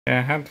Yeah,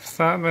 I had to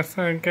start this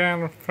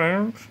again,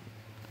 folks.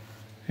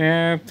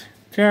 Yeah,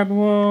 Jed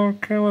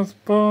Walker was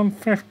born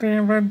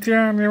 15th of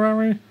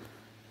January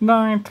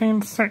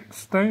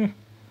 1960.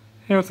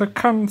 He was a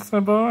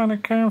constable and he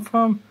came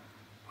from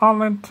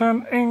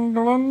Arlington,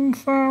 England,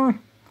 so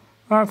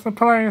that's a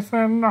place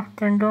in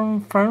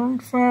Nottingham,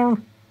 folks, so.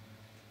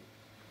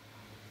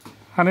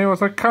 And he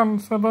was a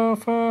constable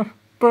for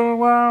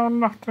Burwell,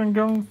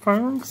 Nottingham,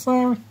 folks,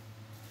 so.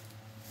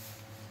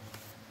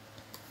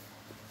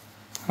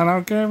 And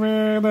I'll give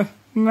you the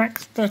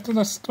next bit of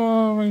the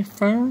story,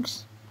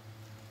 folks.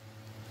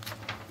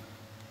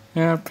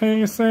 Yeah,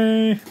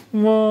 P.C.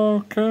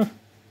 Walker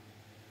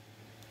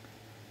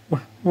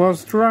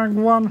was dragged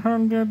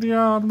 100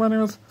 yards when he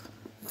was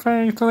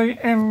fatally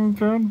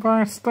injured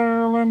by a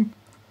stolen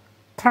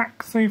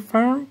taxi,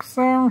 folks.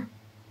 So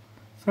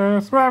it's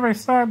a very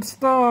sad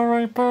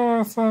story,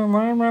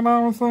 personally. I mean,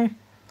 obviously,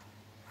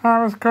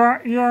 I was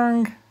quite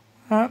young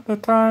at the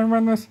time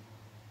when this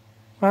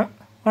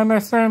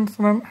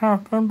incident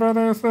happened, but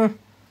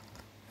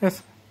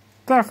it's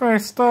definitely a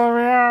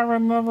story I will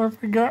never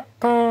forget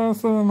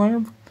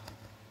personally,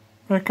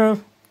 because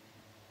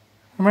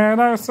I mean,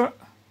 cause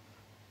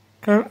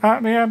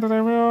at the end of the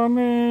day we all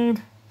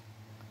need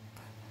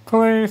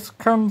police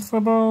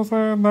constables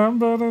and them,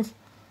 but as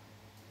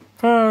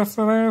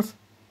personally,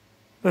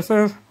 this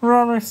is a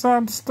very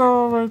sad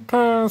story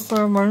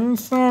personally,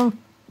 so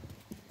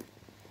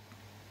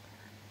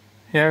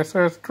yeah,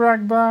 so it's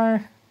dragged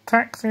by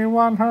taxi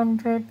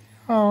 100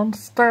 yards,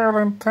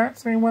 stolen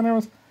taxi when it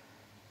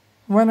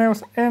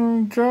was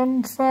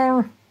injured,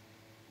 so.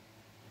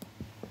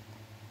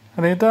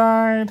 And he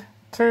died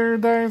 2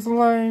 days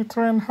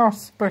later in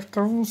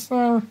hospital,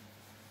 so.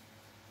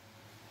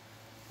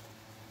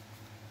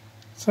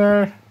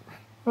 So,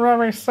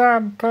 very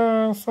sad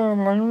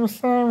personally,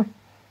 so.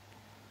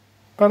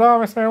 But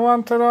obviously I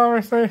wanted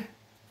to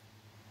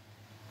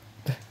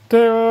do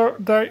an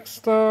update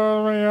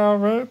story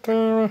of it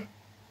to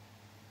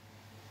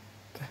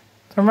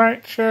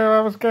make sure I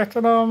was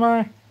getting all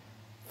my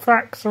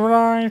facts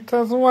right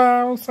as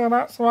well, so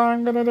that's why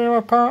I'm going to do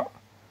a part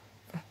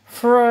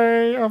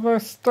 3 of the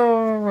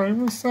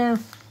story. So,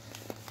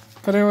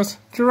 but it was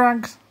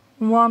dragged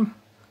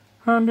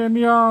 100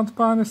 yards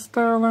by the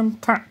stolen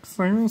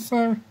taxi,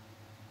 so.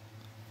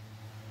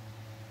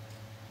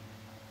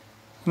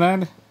 And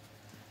then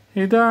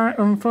he died,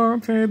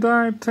 unfortunately he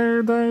died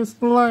 2 days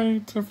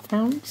later,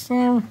 folks,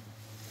 so.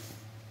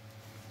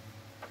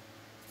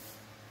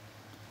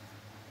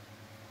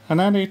 And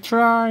then he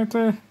tried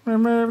to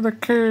remove the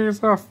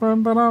keys off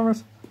them, but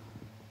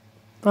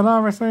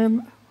obviously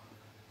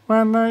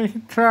when they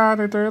tried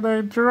to do it,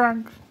 they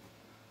dragged.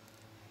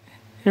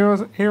 He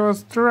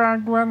was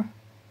dragged when he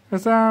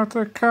was out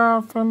of the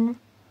car from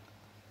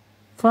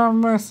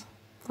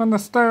the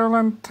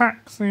stolen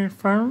taxi,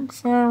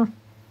 folks. So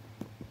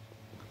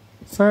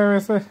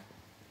it's a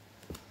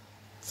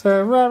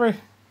very,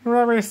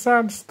 very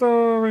sad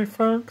story,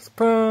 folks,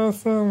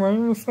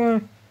 personally,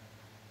 so.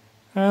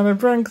 And it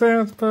brings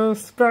into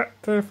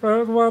perspective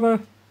of what a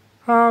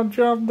hard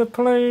job the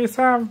police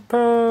have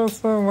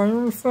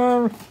personally,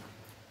 so.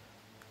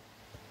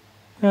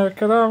 Yeah,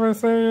 because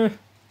obviously,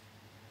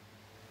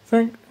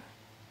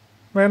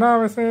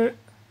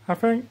 I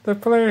think the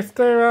police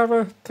do have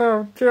a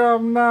tough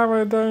job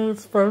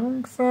nowadays,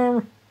 folks,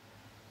 so.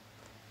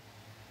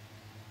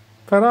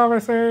 But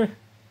obviously,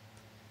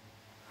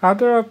 I'll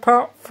do a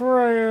part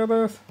 3 of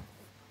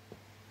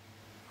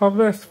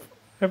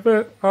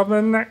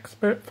the next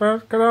bit,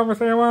 folks, because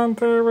obviously I want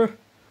to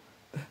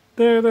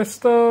do the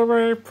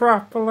story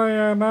properly,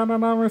 and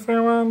then obviously I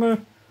want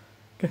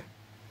to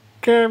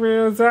give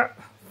you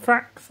exact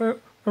facts, the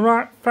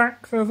right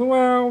facts as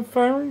well,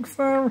 folks,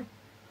 so.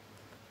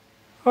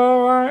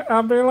 Alright,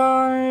 I'll be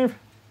live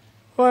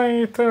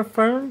later,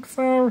 folks,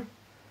 so.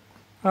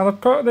 I'll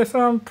put this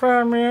on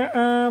Premiere,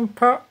 and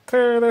part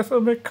 2, this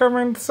will be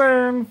coming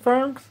soon,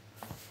 folks.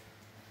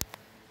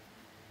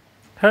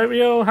 Hope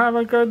you all have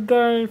a good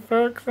day,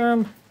 folks,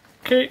 and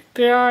keep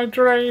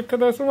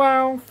dehydrated as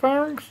well,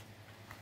 folks.